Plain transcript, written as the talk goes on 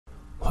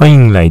欢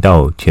迎来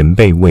到前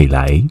辈未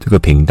来这个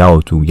频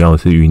道，主要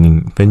是与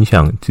您分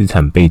享资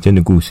产倍增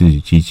的故事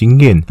及经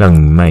验，让你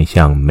迈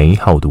向美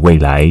好的未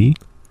来。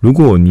如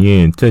果你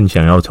也正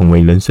想要成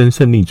为人生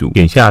胜利组，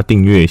点下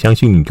订阅，相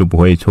信你就不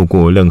会错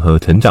过任何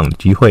成长的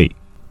机会。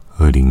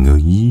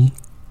2021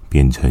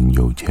变成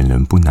有钱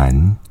人不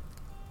难，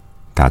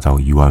打造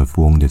亿万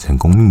富翁的成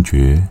功秘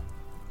诀，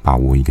把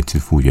握一个致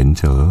富原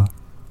则，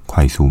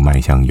快速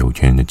迈向有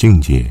钱人的境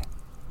界。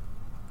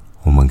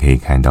我们可以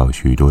看到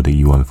许多的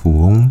亿万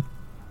富翁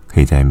可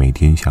以在每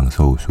天享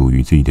受属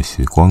于自己的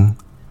时光，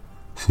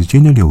时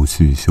间的流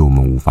逝是我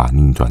们无法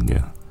逆转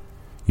的，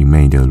一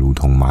昧的如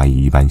同蚂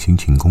蚁一般辛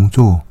勤工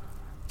作，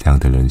这样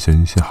的人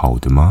生是好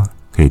的吗？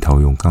可以套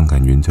用杠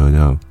杆原则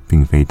的，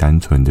并非单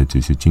纯的只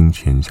是金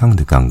钱上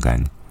的杠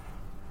杆，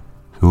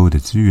所有的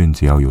资源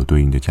只要有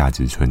对应的价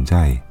值存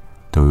在，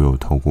都有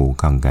透过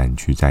杠杆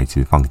去再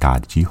次放大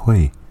的机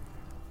会，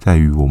在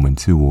于我们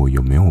自我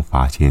有没有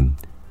发现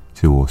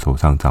自我手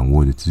上掌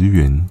握的资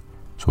源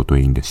所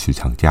对应的市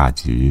场价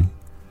值。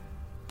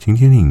今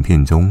天的影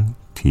片中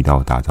提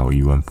到打造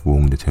亿万富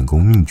翁的成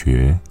功秘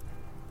诀，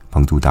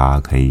帮助大家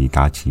可以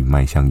搭起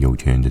迈向有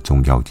钱人的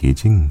重要捷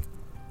径。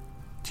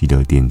记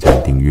得点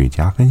赞、订阅、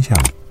加分享，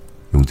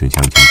用正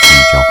向情绪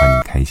交换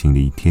你开心的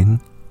一天。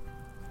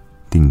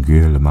订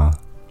阅了吗？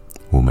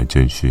我们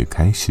正式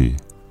开始。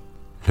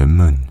人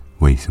们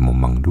为什么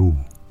忙碌？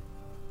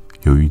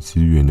由于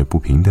资源的不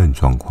平等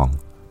状况，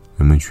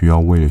人们需要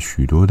为了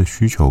许多的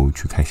需求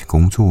去开始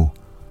工作，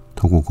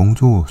透过工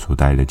作所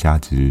带来的价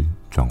值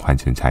转换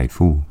成财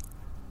富，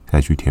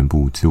再去填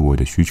补自我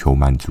的需求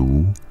满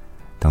足。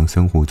当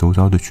生活周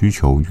遭的需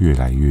求越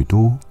来越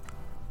多，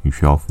你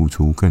需要付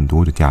出更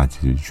多的价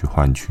值去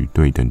换取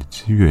对等的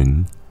资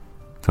源，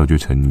造就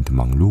成你的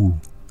忙碌。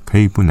可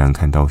以不难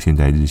看到现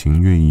在日新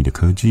月异的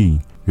科技，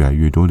越来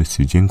越多的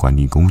时间管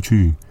理工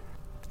具，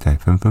在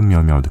分分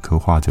秒秒地刻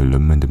画着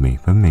人们的每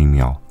分每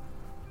秒，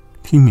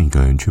替每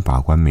个人去把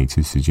关每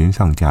次时间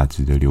上价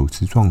值的流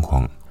失状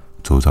况。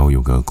周遭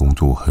有个工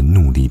作很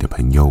努力的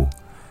朋友，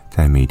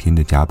在每天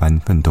的加班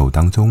奋斗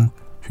当中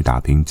去打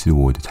拼自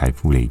我的财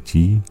富累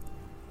积。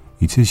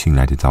一次醒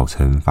来的早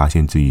晨，发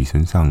现自己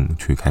身上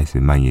却开始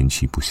蔓延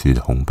起不适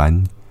的红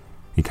斑。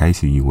一开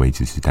始以为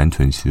只是单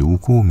纯食物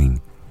过敏，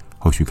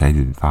后续开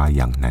始发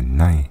痒难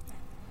耐。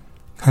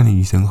看了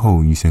医生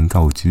后，医生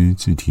告知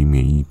自体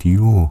免疫低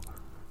落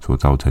所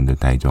造成的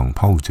带状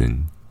疱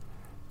疹。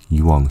以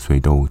往水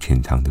痘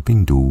潜藏的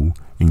病毒，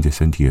因着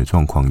身体的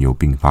状况又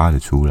并发了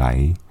出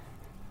来。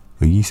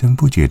而医生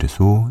不解地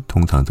说，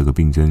通常这个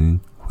病症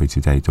会是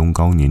在中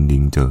高年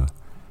龄者，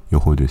又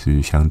或者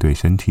是相对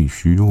身体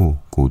虚弱、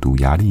过度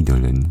压力的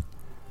人，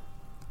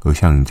而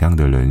像你这样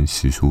的人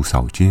实属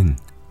少见。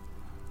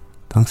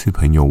当时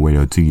朋友为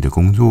了自己的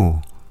工作，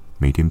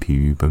每天疲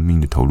于奔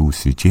命的投入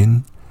时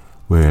间，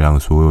为了让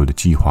所有的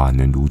计划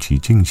能如期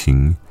进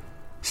行，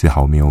丝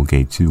毫没有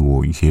给自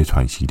我一些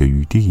喘息的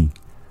余地，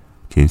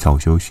减少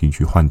休息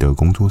去换得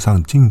工作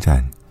上进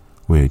展。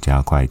为了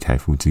加快财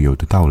富自由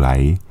的到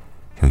来，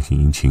相信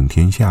阴晴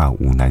天下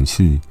无难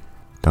事，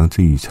当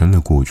自己撑了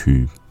过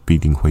去，必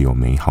定会有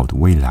美好的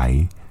未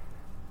来。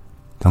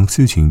当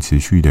事情持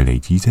续的累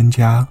积增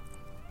加，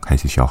开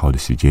始消耗的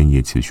时间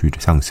也持续的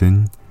上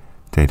升。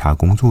在他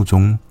工作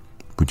中，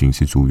不仅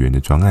是组员的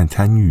专案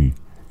参与，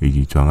以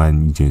及专案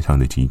意见上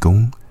的提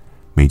供，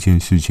每件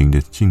事情的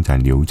进展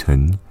流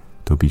程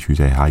都必须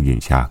在他眼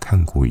下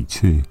看过一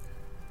次，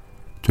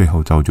最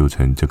后造就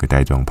成这个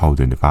带状疱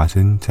疹的发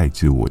生在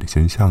自我的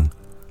身上。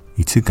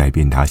一次改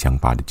变他想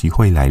法的机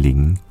会来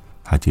临，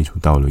他接触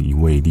到了一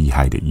位厉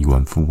害的亿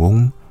万富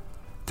翁。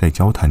在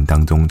交谈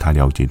当中，他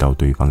了解到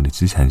对方的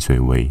资产水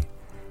位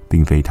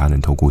并非他能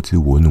透过自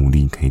我努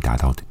力可以达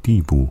到的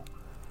地步。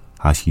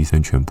他牺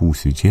牲全部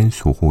时间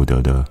所获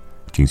得的，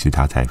竟是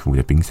他财富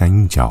的冰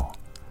山一角。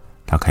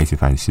他开始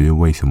反思，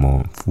为什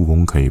么富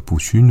翁可以不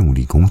需努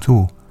力工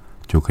作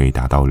就可以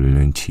达到人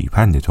人期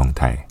盼的状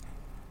态？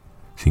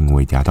是因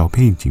为家道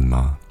背景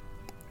吗？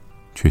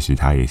确实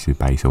他也是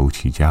白手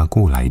起家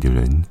过来的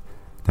人，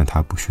但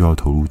他不需要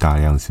投入大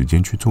量时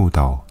间去做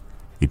到，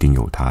一定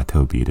有他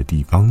特别的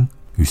地方。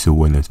于是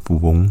问了富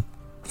翁，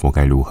我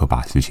该如何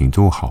把事情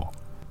做好，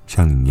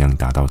像你一样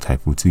达到财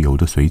富自由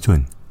的水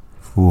准？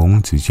富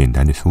翁只简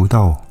单的说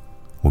道，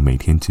我每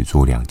天只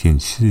做2件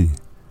事。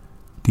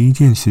第一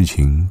件事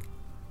情，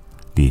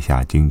列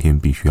下今天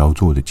必须要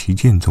做的7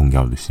件重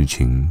要的事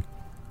情。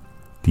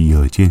第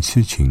二件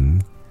事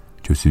情，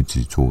就是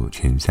只做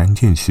前3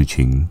件事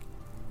情。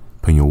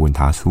朋友问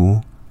他说，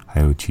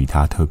还有其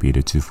他特别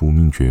的致富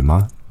秘诀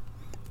吗？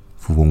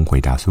富翁回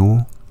答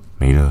说，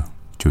没了，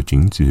就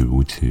仅止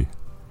如此。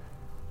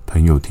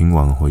朋友听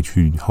完回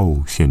去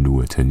后陷入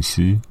了沉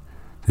思，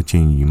这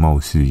建议貌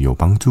似有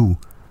帮助，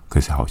可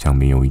是好像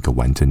没有一个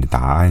完整的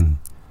答案。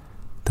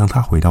当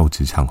他回到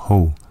职场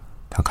后，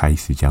他开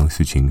始将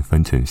事情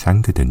分成3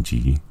个等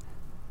级。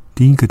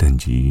第一个等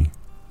级，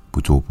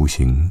不做不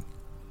行，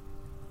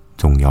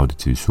重要的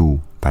指数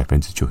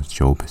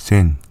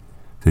 99%，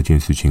 这件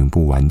事情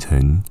不完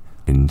成，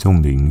严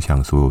重的影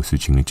响所有事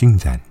情的进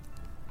展。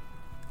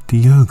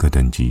第二个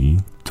等级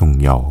重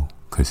要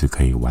可是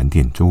可以晚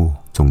点做，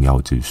重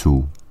要指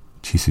数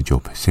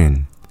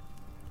 79%，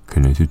 可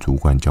能是主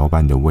管交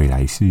办的未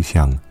来事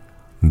项，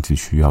你只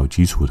需要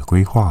基础的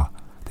规划，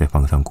再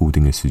放上固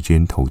定的时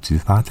间投资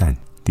发展。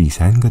第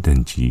3个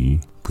等级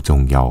不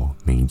重要，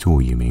没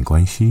做也没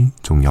关系，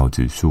重要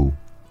指数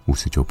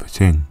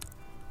 59%，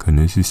 可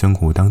能是生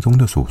活当中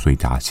的琐碎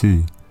杂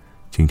事，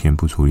今天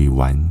不处理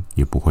完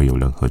也不会有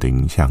任何的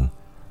影响，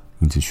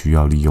你只需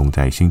要利用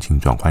在心情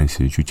转换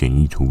时去简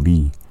易处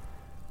理。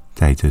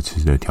在这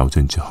次的调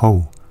整之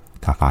后，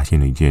他发现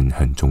了一件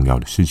很重要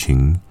的事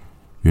情，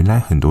原来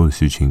很多的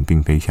事情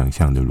并非想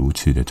象的如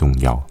此的重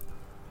要。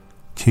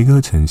切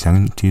割成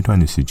3阶段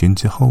的时间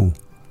之后，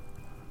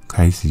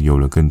开始有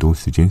了更多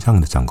时间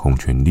上的掌控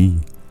权利，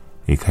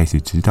也开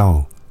始知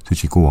道自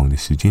己过往的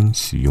时间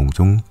使用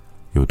中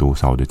有多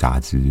少的杂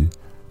质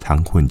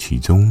掺混其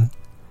中，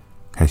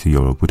开始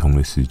有了不同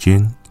的时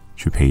间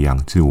去培养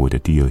自我的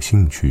第二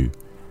兴趣，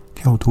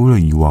跳脱了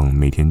以往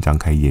每天张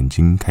开眼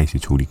睛开始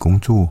处理工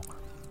作，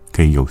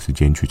可以有时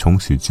间去充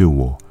实自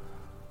我，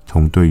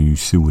从对于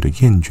事物的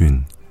厌倦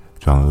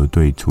转而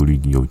对处理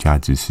有价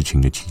值事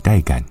情的期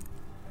待感，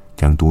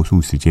将多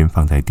数时间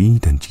放在第1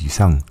等级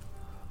上，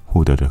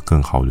获得了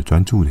更好的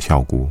专注的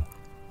效果，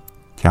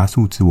加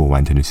速自我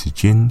完成的时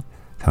间，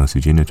长时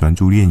间的专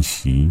注练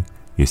习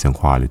也深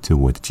化了自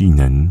我的技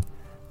能，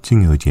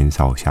进而减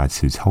少下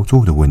次操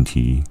作的问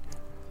题。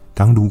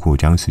当如果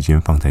将时间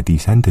放在第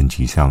3等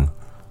级上，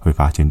会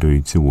发现对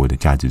于自我的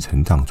价值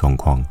成长状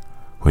况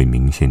会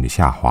明显的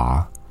下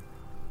滑。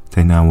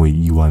在那位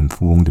亿万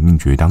富翁的秘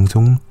诀当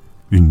中，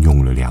运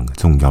用了2个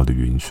重要的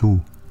元素。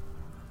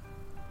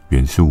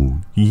元素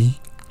1，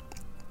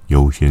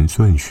优先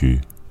顺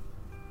序。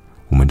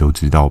我们都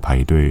知道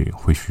排队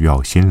会需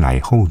要先来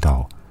后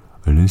到，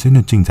而人生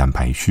的进展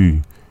排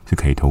序是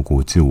可以透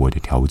过自我的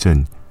调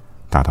整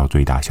达到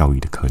最大效益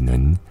的可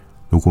能。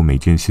如果每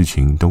件事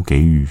情都给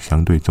予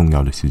相对重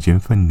要的时间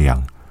分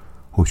量，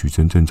或许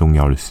真正重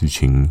要的事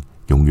情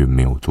永远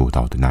没有做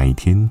到的那一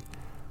天，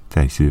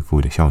在致富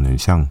的效能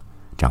上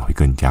将会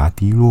更加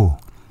低落。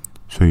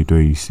所以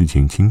对于事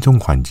情轻重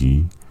缓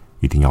急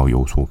一定要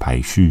有所排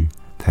序，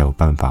才有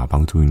办法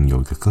帮助你有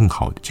一个更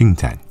好的进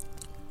展。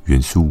元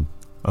素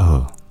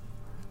2，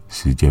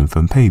时间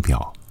分配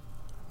表。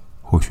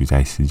或许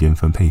在时间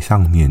分配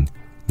上面，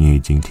你也已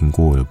经听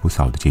过了不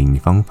少的建议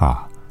方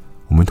法。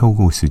我们透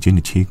过时间的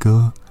切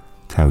割，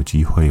才有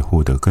机会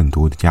获得更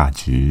多的价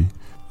值。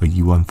而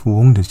亿万富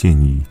翁的建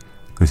议，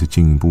更是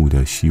进一步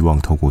的希望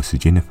透过时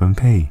间的分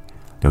配，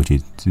了解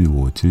自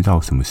我，知道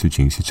什么事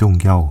情是重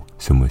要，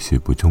什么是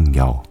不重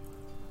要，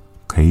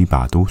可以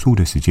把多数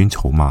的时间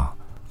筹码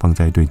放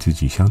在对自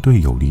己相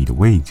对有利的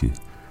位置，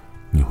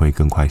你会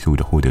更快速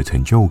的获得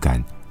成就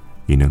感，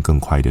也能更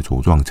快的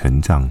茁壮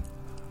成长。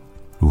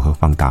如何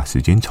放大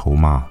时间筹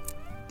码？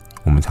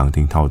我们常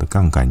听到的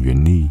杠杆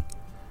原理，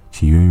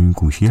起源于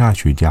古希腊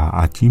学家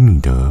阿基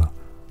米德。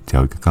只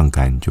要一个杠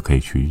杆就可以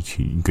举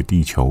起一个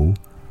地球，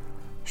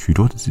许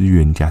多的资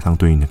源加上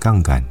对应的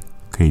杠杆，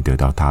可以得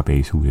到大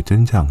倍数的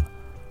增长。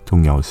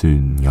重要是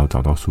你要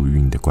找到属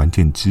于你的关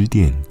键支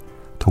点，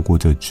透过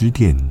这支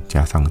点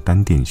加上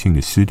单点性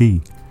的施力，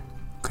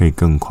可以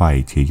更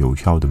快且有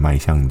效地迈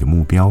向你的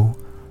目标。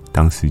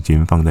当时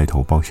间放在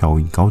投报效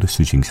益高的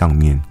事情上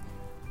面，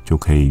就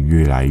可以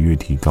越来越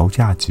提高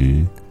价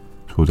值，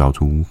塑造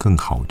出更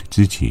好的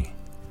自己。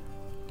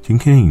今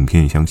天的影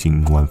片相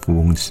信亿万富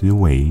翁的思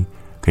维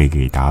可以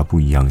给大家不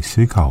一样的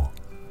思考，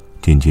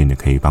渐渐的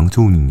可以帮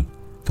助你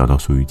找到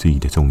属于自己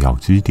的重要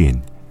支点，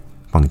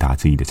放大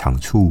自己的长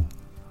处，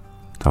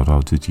找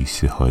到自己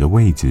适合的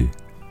位置，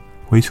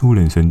挥出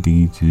人生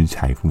第一支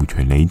财富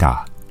全垒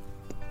打。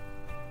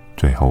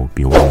最后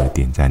别忘了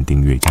点赞、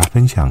订阅、加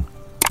分享，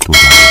多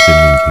加正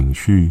面情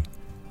绪，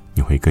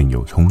你会更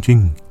有冲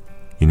劲，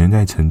也能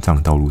在成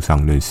长道路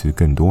上认识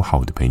更多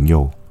好的朋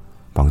友，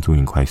帮助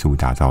你快速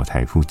打造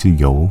财富自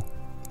由。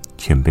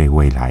前辈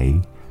未来，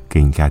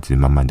给你价值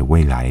满满的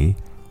未来，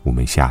我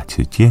们下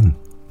次见。